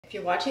If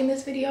you're watching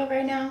this video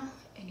right now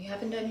and you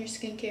haven't done your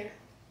skincare,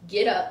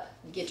 get up,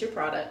 get your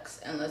products,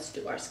 and let's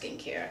do our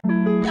skincare.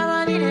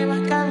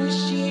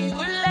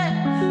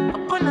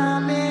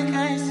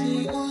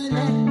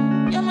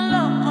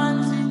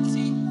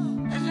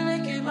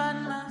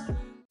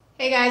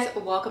 Hey guys,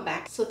 welcome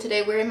back. So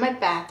today we're in my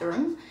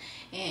bathroom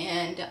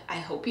and I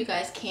hope you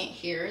guys can't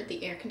hear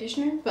the air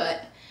conditioner,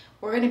 but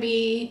we're going to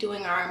be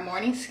doing our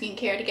morning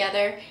skincare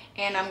together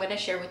and I'm going to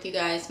share with you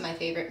guys my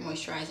favorite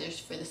moisturizers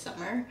for the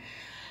summer.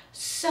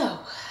 So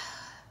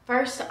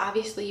first,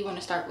 obviously you want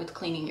to start with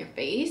cleaning your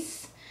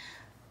face.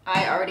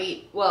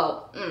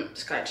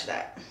 Scratch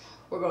that.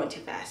 We're going too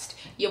fast.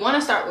 You want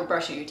to start with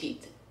brushing your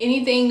teeth.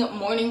 Anything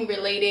morning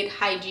related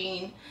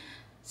hygiene,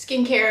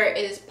 skincare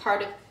is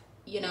part of,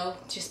 you know,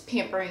 just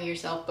pampering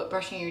yourself, but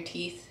brushing your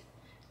teeth,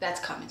 that's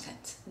common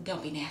sense.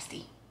 Don't be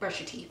nasty. Brush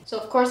your teeth. So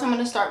of course I'm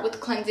going to start with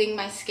cleansing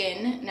my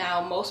skin.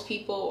 Now most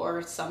people,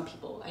 or some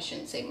people, I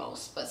shouldn't say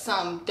most, but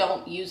some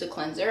don't use a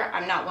cleanser.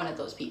 I'm not one of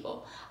those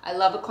people. I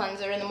love a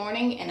cleanser in the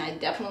morning and I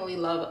definitely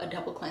love a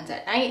double cleanse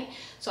at night.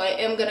 So I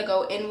am going to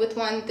go in with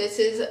one. This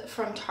is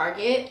from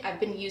Target. I've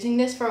been using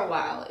this for a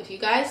while. If you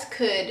guys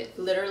could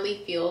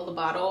literally feel the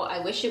bottle, I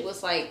wish it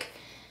was like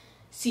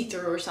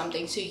see-through or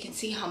something so you can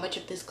see how much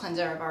of this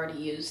cleanser I've already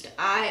used.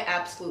 I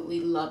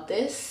absolutely love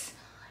this.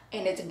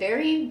 And it's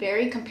very,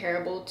 very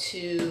comparable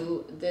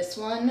to this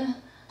one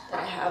that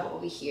I have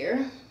over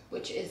here,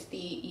 which is the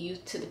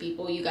Youth to the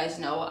People. You guys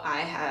know I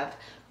have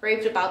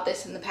raved about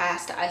this in the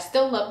past. I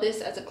still love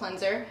this as a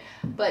cleanser,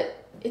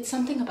 but it's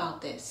something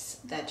about this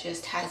that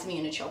just has me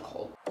in a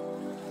chokehold.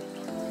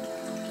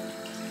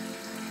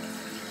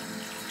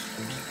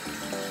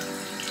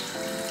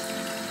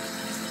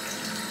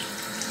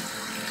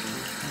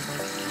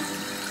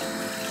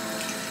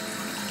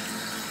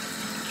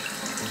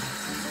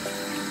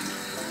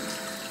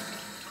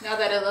 Now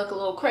that I look a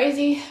little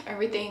crazy,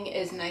 everything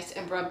is nice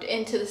and rubbed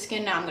into the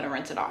skin. Now I'm going to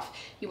rinse it off.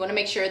 You want to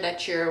make sure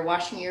that you're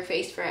washing your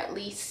face for at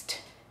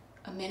least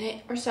a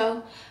minute or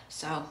so.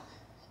 So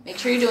make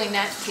sure you're doing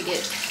that to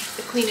get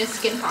the cleanest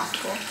skin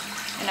possible.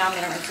 And now I'm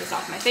going to rinse this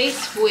off my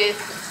face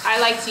with, I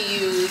like to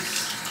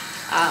use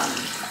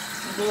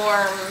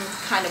warm,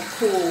 kind of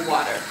cool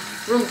water.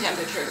 Room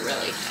temperature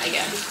really, I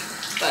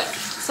guess. But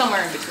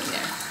somewhere in between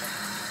there.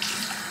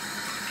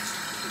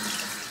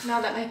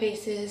 Now that my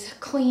face is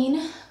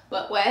clean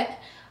but wet,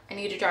 I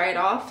need to dry it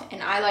off,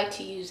 and I like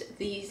to use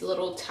these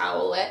little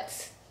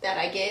towelettes that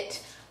I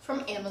get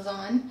from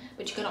Amazon,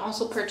 but you can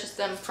also purchase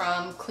them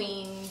from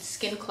Clean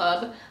Skin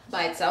Club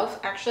by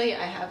itself. Actually,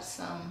 I have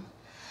some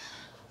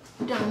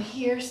down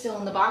here still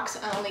in the box.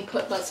 I only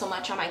put but so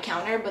much on my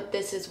counter, but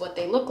this is what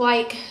they look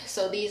like.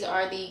 So these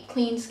are the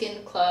Clean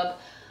Skin Club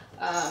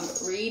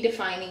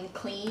redefining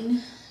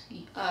clean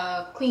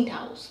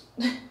towels.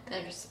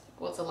 There's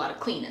was a lot of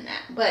clean in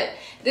that, but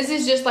this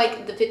is just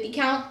like the 50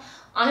 count.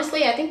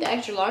 Honestly, I think the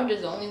extra large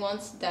is the only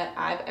ones that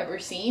I've ever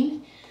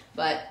seen,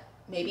 but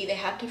maybe they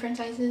have different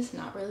sizes.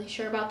 Not really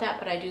sure about that,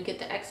 but I do get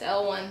the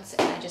XL ones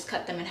and I just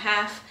cut them in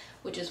half,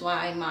 which is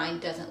why mine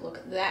doesn't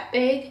look that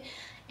big.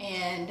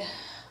 And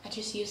I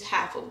just use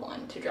half of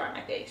one to dry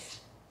my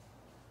face.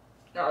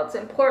 Now it's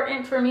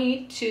important for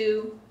me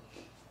to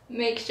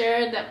make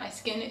sure that my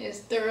skin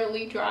is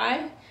thoroughly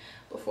dry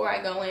before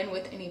I go in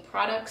with any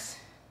products,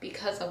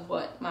 because of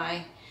what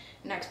my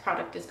next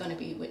product is going to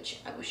be, which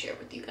I will share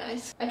with you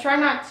guys. I try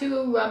not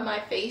to rub my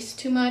face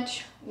too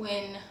much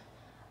when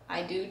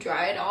I do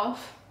dry it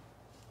off,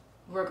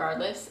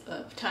 regardless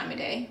of time of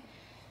day,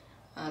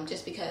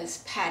 just because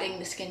patting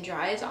the skin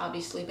dry is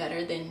obviously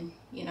better than,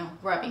 you know,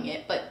 rubbing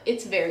it, but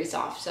it's very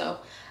soft, so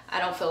I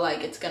don't feel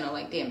like it's gonna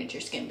like damage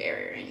your skin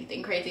barrier or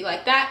anything crazy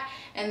like that.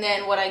 And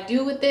then what I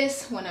do with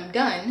this when I'm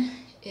done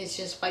is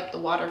just wipe the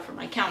water from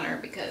my counter,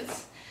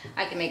 because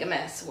I can make a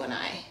mess when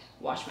I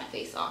wash my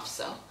face off.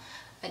 So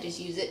I just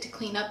use it to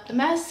clean up the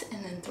mess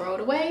and then throw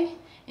it away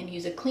and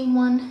use a clean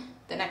one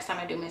the next time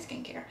I do my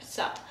skincare.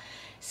 So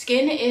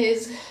skin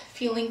is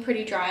feeling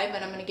pretty dry,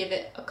 but I'm going to give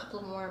it a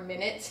couple more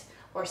minutes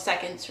or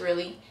seconds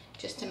really,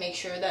 just to make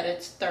sure that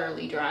it's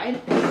thoroughly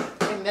dried.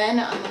 And then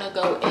I'm going to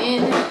go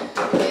in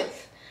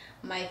with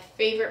my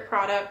favorite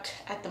product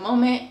at the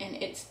moment, and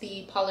it's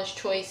the Paula's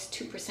Choice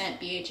 2%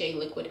 BHA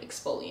liquid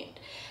exfoliant.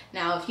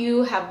 Now, if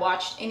you have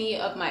watched any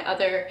of my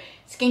other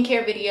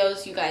skincare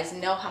videos, you guys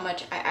know how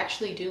much I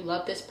actually do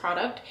love this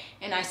product,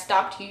 and I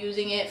stopped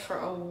using it for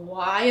a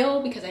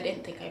while because I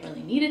didn't think I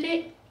really needed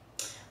it.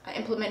 I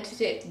implemented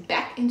it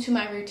back into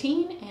my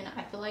routine, and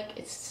I feel like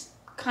it's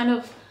kind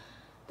of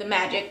the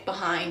magic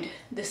behind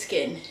the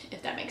skin,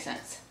 if that makes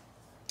sense.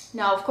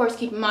 Now, of course,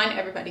 keep in mind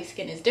everybody's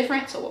skin is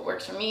different, so what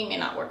works for me may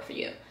not work for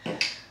you.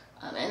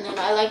 And then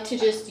I like to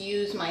just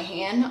use my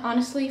hand,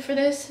 honestly, for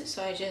this.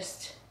 So I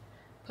just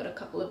put a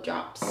couple of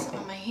drops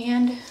on my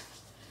hand,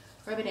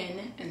 rub it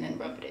in, and then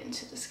rub it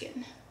into the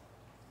skin.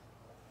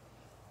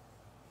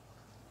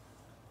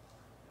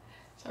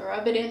 So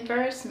rub it in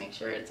first, make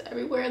sure it's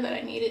everywhere that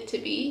I need it to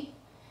be,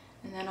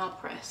 and then I'll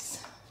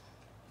press.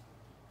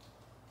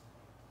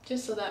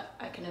 Just so that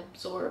I can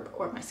absorb,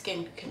 or my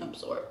skin can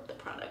absorb the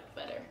product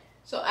better.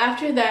 So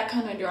after that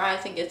kind of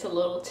dries and gets a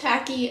little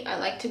tacky, I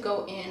like to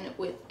go in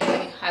with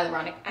a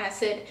hyaluronic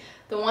acid.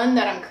 The one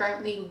that I'm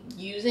currently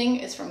using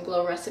is from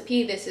Glow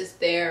Recipe. This is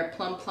their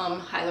Plum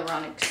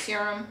Hyaluronic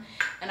Serum.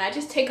 And I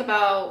just take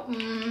about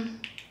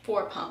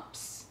 4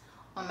 pumps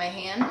on my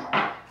hand,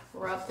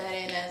 rub that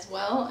in as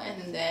well,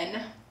 and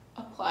then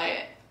apply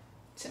it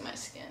to my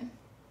skin.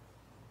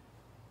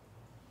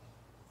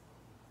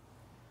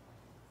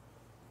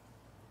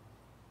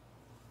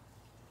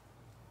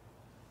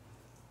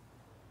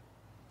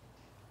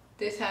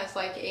 This has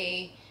like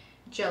a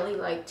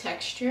jelly-like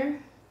texture.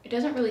 It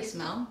doesn't really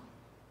smell.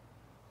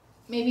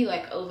 Maybe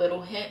like a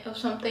little hint of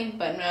something,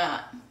 but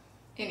not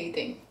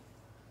anything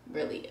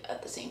really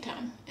at the same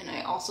time. And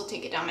I also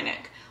take it down my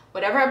neck.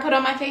 Whatever I put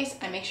on my face,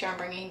 I make sure I'm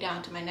bringing it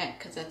down to my neck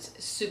because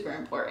that's super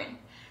important.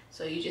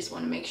 So you just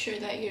want to make sure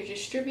that you're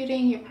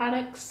distributing your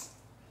products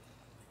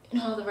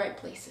in all the right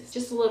places.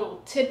 Just a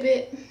little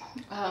tidbit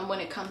when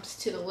it comes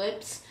to the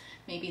lips,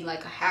 maybe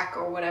like a hack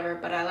or whatever,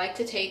 but I like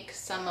to take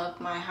some of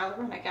my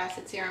hyaluronic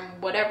acid serum,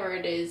 whatever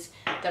it is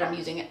that I'm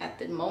using at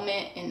the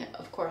moment. And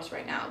of course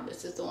right now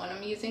this is the one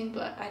I'm using,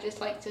 but I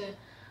just like to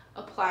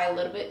apply a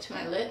little bit to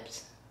my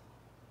lips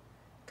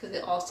because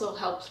it also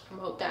helps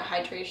promote that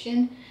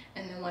hydration.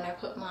 And then when I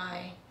put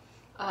my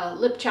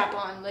lip chap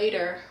on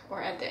later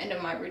or at the end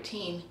of my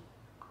routine,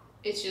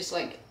 it's just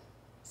like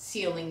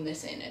sealing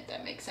this in, if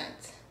that makes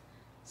sense.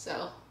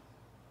 So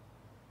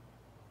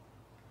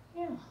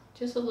yeah,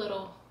 just a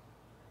little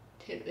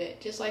tidbit,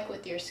 just like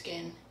with your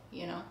skin,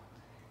 you know,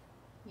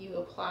 you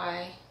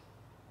apply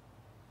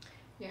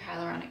your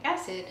hyaluronic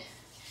acid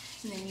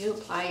and then you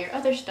apply your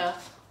other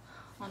stuff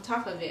on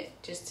top of it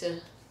just to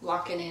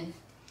lock it in.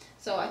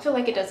 So I feel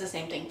like it does the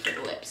same thing for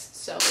the lips.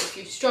 So if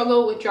you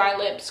struggle with dry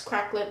lips,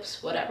 cracked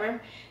lips,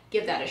 whatever,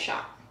 give that a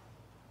shot.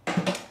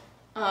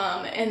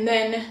 And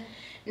then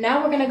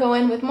now we're gonna go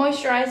in with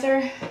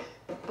moisturizer.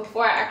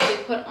 Before I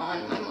actually put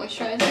on my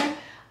moisturizer,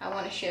 I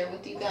want to share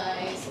with you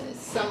guys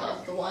some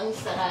of the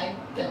ones that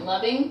I've been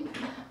loving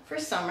for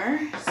summer.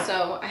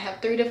 So I have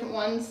 3 different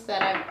ones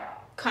that I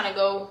kind of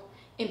go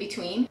in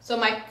between. So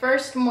my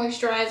first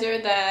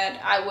moisturizer that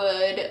I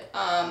would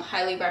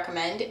highly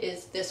recommend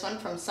is this one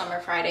from Summer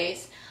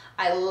Fridays.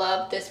 I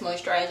love this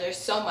moisturizer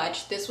so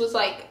much. This was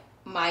like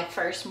my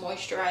first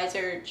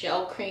moisturizer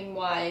gel cream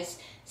wise,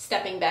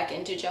 stepping back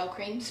into gel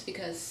creams,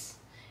 because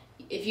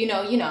if you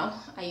know, you know,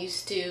 I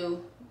used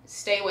to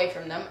stay away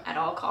from them at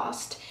all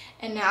cost.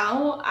 And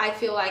now I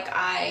feel like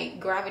I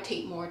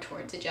gravitate more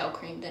towards a gel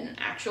cream than an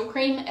actual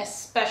cream,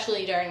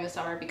 especially during the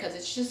summer, because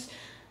it's just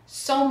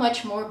so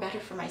much more better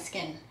for my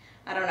skin.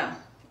 I don't know.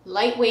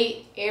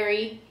 Lightweight,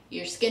 airy,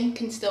 your skin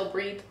can still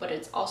breathe, but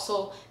it's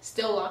also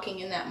still locking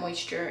in that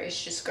moisture.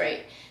 It's just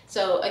great.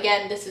 So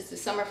again, this is the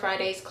Summer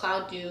Fridays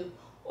Cloud Dew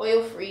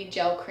oil-free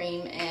gel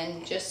cream,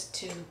 and just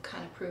to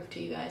kind of prove to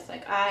you guys,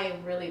 like, I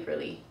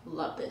really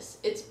love this.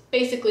 It's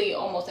basically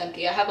almost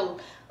empty. I have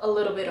a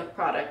little bit of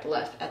product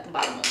left at the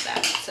bottom of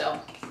that,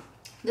 so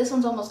this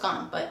one's almost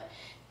gone, but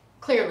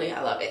clearly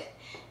I love it.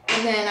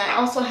 And then I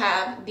also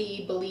have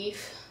the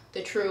Belief,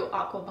 the True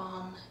Aqua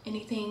Bomb.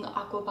 Anything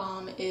Aqua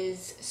Bomb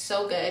is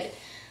so good.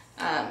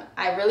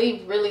 I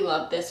really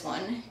love this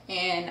one,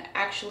 and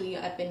actually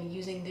I've been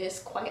using this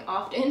quite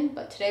often,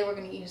 but today we're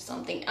going to use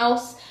something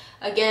else.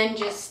 Again,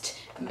 just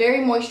very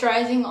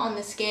moisturizing on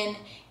the skin,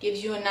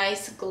 gives you a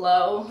nice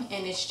glow,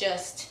 and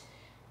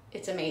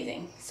it's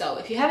amazing. So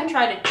if you haven't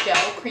tried a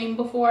gel cream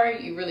before,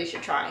 you really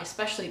should try,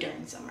 especially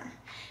during summer.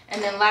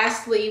 And then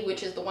lastly,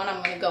 which is the one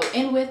I'm going to go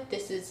in with,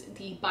 this is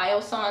the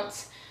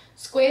Biossance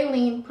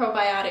Squalene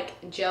Probiotic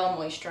Gel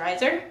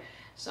Moisturizer.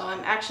 So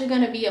I'm actually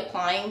going to be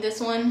applying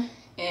this one,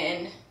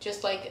 and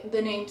just like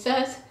the name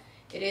says,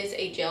 it is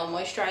a gel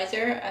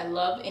moisturizer. I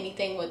love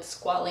anything with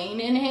squalene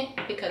in it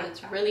because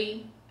it's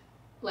really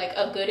like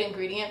a good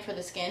ingredient for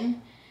the skin.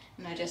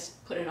 And I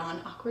just put it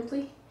on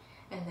awkwardly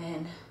and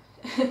then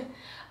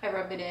I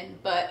rub it in.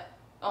 But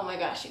oh my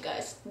gosh, you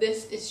guys,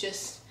 this is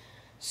just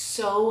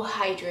so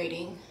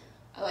hydrating.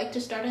 I like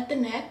to start at the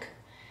neck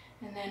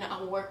and then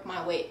I'll work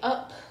my way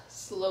up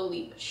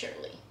slowly but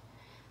surely.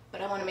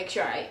 But I want to make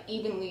sure I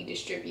evenly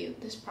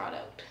distribute this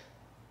product.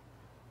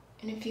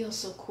 And it feels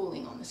so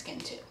cooling on the skin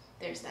too.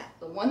 There's that.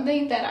 The one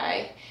thing that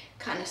I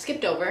kind of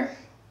skipped over,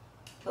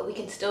 but we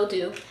can still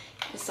do,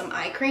 is some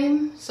eye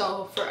cream.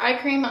 So for eye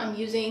cream, I'm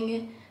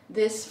using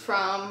this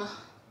from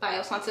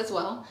Biossance as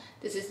well.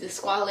 This is the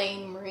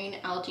Squalene Marine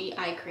Algae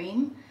Eye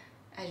Cream.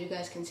 As you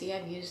guys can see,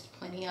 I've used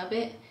plenty of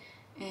it.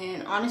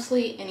 And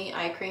honestly, any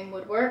eye cream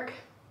would work.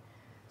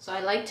 So I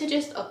like to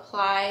just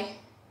apply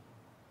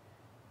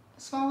a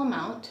small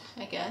amount,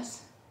 I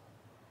guess.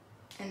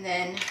 And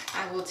then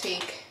I will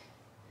take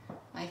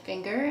my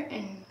finger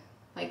and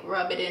like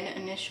rub it in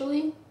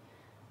initially,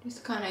 just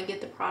to kind of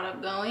get the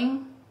product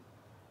going,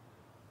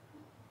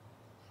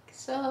 like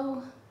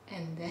so.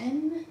 And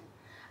then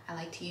I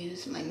like to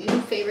use my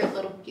new favorite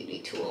little beauty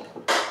tool,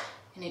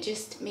 and it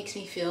just makes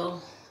me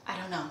feel, I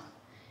don't know,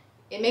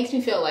 it makes me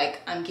feel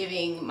like I'm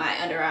giving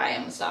my under eye a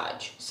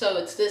massage. So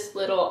it's this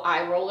little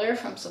eye roller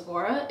from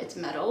Sephora. It's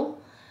metal,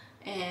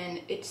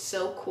 and it's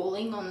so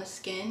cooling on the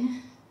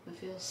skin. It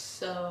feels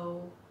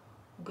so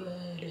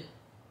good.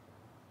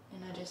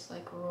 And I just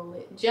like roll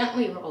it,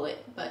 gently roll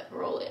it, but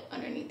roll it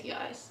underneath the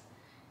eyes.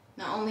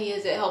 Not only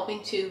is it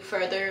helping to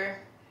further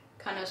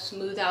kind of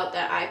smooth out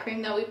that eye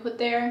cream that we put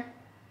there,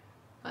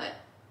 but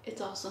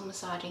it's also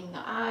massaging the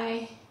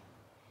eye,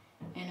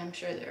 and I'm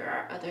sure there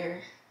are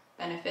other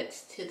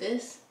benefits to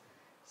this.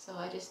 So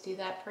I just do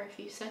that for a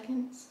few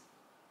seconds,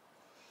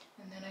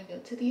 and then I go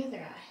to the other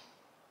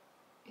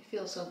eye. It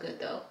feels so good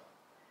though.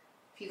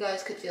 If you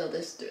guys could feel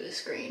this through the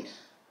screen,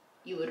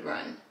 you would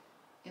run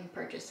and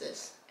purchase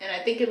this. And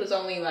I think it was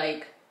only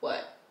like,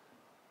 what,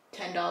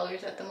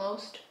 $10 at the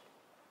most?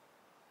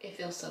 It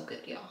feels so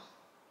good, y'all.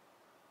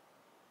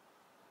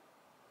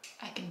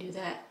 I can do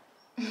that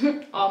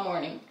all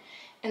morning.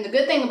 And the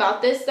good thing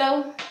about this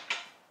though,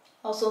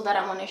 also that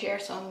I want to share,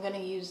 so I'm going to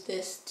use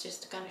this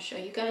just to kind of show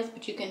you guys,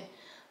 but you can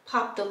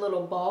pop the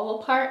little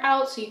ball part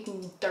out so you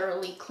can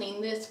thoroughly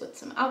clean this with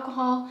some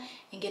alcohol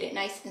and get it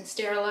nice and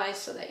sterilized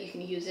so that you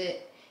can use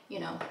it, you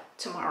know,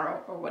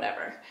 tomorrow or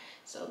whatever.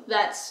 So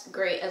that's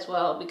great as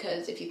well,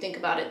 because if you think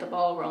about it, the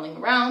ball rolling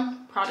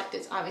around, product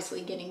is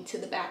obviously getting to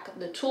the back of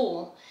the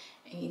tool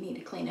and you need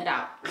to clean it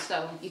out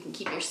so you can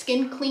keep your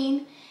skin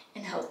clean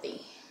and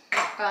healthy.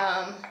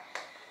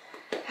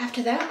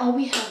 After that, all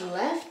we have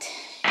left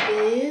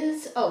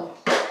is, oh,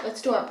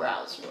 let's do our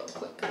brows real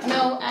quick.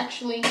 No,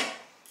 actually,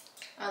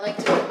 I like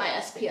to put my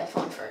SPF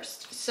on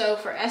first. So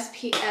for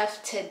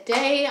SPF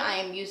today, I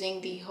am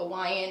using the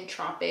Hawaiin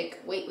Tropic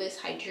Weightless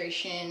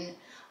Hydration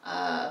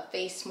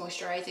Face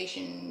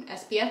Moisturization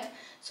SPF.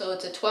 So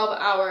it's a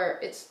 12-hour,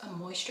 it's a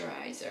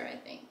moisturizer, I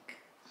think.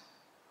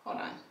 Hold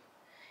on.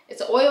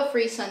 It's an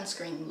oil-free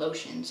sunscreen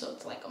lotion, so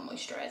it's like a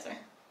moisturizer.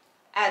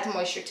 Adds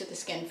moisture to the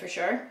skin for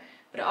sure,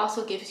 but it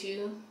also gives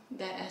you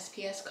that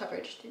SPF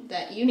coverage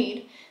that you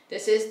need.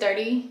 This is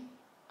 30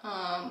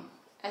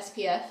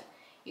 SPF.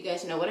 You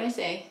guys know what I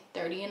say,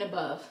 30 and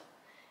above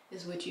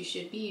is what you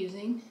should be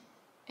using.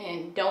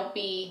 And don't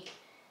be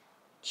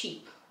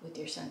cheap with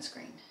your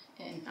sunscreen.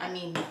 And I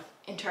mean,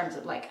 in terms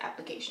of like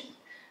application.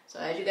 So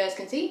as you guys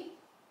can see,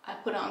 I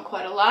put on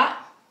quite a lot.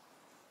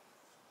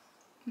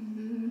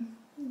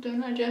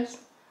 Then I just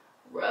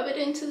rub it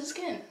into the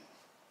skin.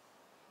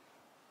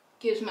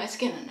 Gives my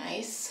skin a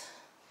nice,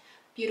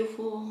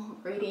 beautiful,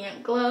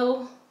 radiant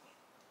glow.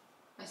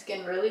 My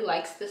skin really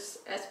likes this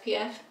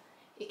SPF.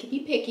 It can be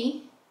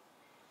picky.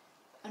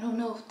 I don't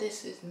know if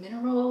this is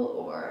mineral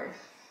or,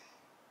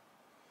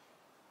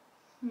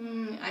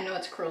 I know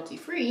it's cruelty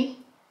free.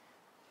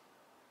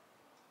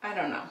 I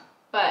don't know,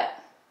 but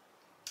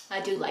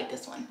I do like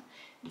this one.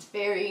 It's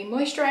very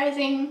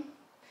moisturizing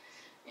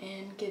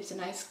and gives a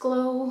nice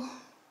glow,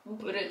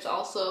 but it's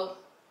also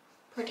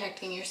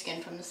protecting your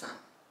skin from the sun.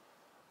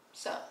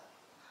 So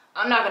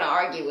I'm not gonna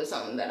argue with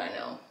something that I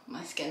know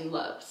my skin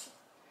loves.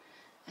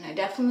 And I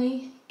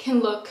definitely can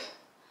look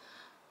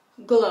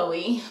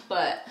glowy,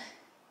 but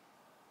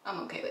I'm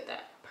okay with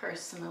that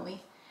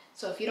personally.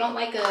 So if you don't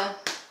like a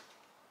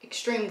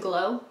extreme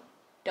glow,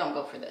 don't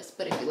go for this.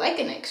 But if you like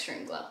an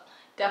extreme glow,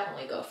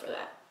 definitely go for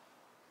that.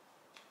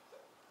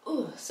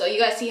 Ooh, so you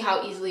guys see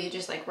how easily it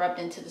just like rubbed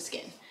into the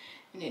skin,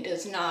 and it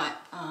does not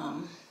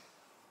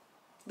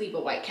leave a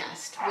white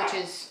cast, which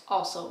is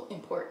also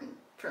important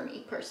for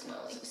me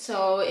personally.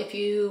 So if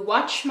you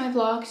watch my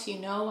vlogs, you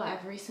know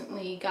I've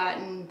recently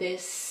gotten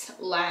this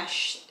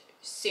lash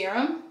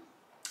serum.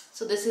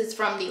 So this is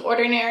from The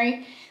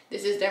Ordinary.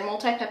 This is their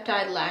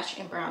multi-peptide lash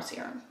and brow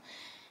serum.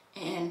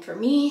 And for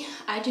me,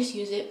 I just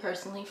use it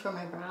personally for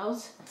my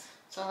brows.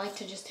 So I like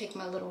to just take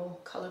my little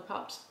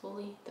ColourPop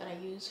spoolie that I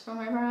use for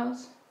my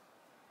brows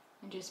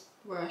and just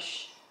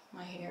brush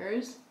my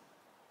hairs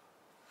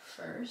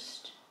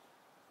first.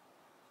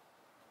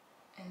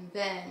 And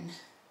then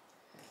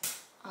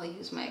I'll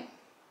use my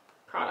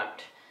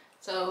product.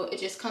 So it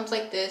just comes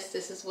like this.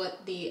 This is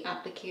what the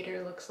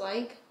applicator looks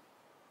like.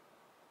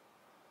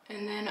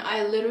 And then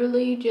I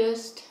literally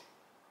just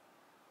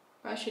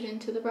brush it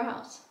into the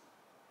brows.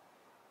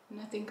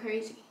 Nothing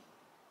crazy.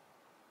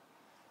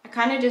 I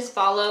kind of just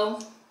follow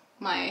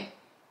my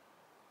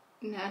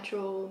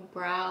natural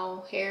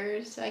brow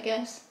hairs, I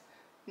guess,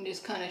 and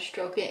just kind of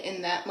stroke it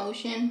in that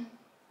motion.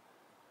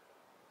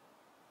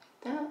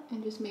 Like that,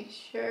 and just make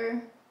sure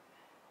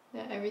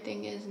that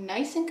everything is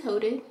nice and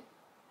coated,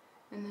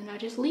 and then I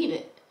just leave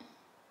it,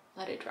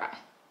 let it dry.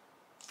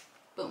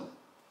 Boom.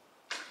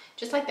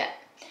 Just like that.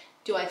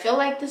 Do I feel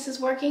like this is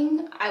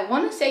working? I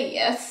want to say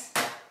yes,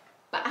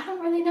 but I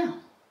don't really know.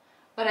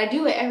 But I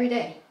do it every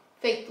day,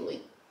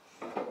 faithfully.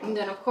 And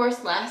then of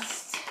course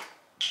last,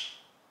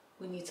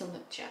 we need some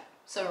lip check.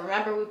 So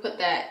remember we put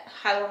that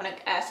hyaluronic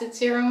acid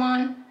serum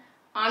on.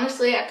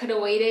 Honestly, I could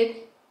have waited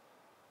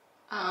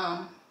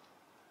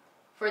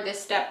for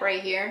this step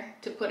right here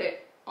to put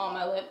it on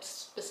my lips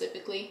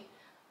specifically.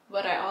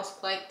 But I also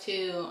like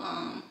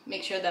to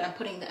make sure that I'm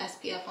putting the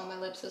SPF on my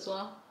lips as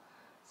well.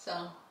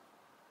 So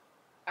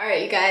All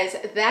right, you guys,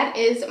 that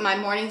is my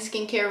morning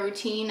skincare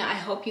routine. I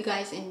hope you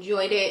guys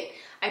enjoyed it.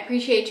 I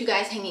appreciate you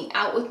guys hanging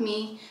out with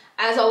me.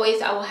 As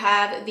always, I will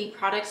have the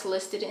products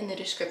listed in the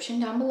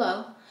description down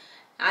below.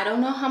 I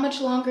don't know how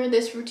much longer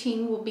this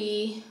routine will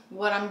be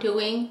what I'm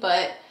doing,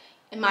 but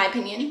in my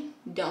opinion,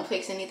 don't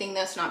fix anything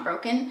that's not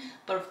broken.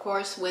 But of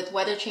course, with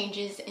weather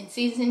changes and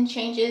season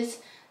changes,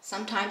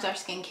 sometimes our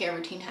skincare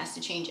routine has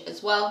to change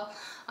as well.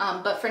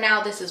 But for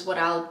now, this is what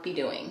I'll be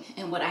doing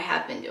and what I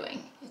have been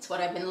doing. It's what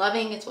I've been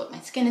loving, it's what my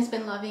skin has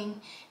been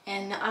loving,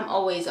 and I'm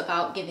always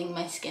about giving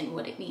my skin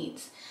what it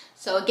needs.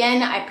 So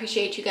again, I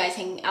appreciate you guys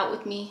hanging out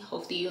with me.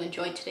 Hopefully you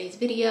enjoyed today's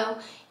video.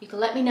 You can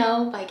let me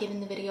know by giving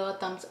the video a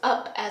thumbs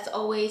up. As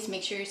always,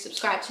 make sure you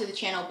subscribe to the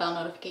channel, bell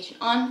notification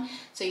on,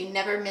 so you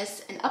never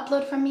miss an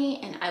upload from me,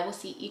 and I will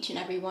see each and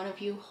every one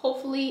of you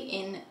hopefully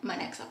in my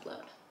next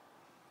upload.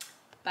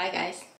 Bye guys.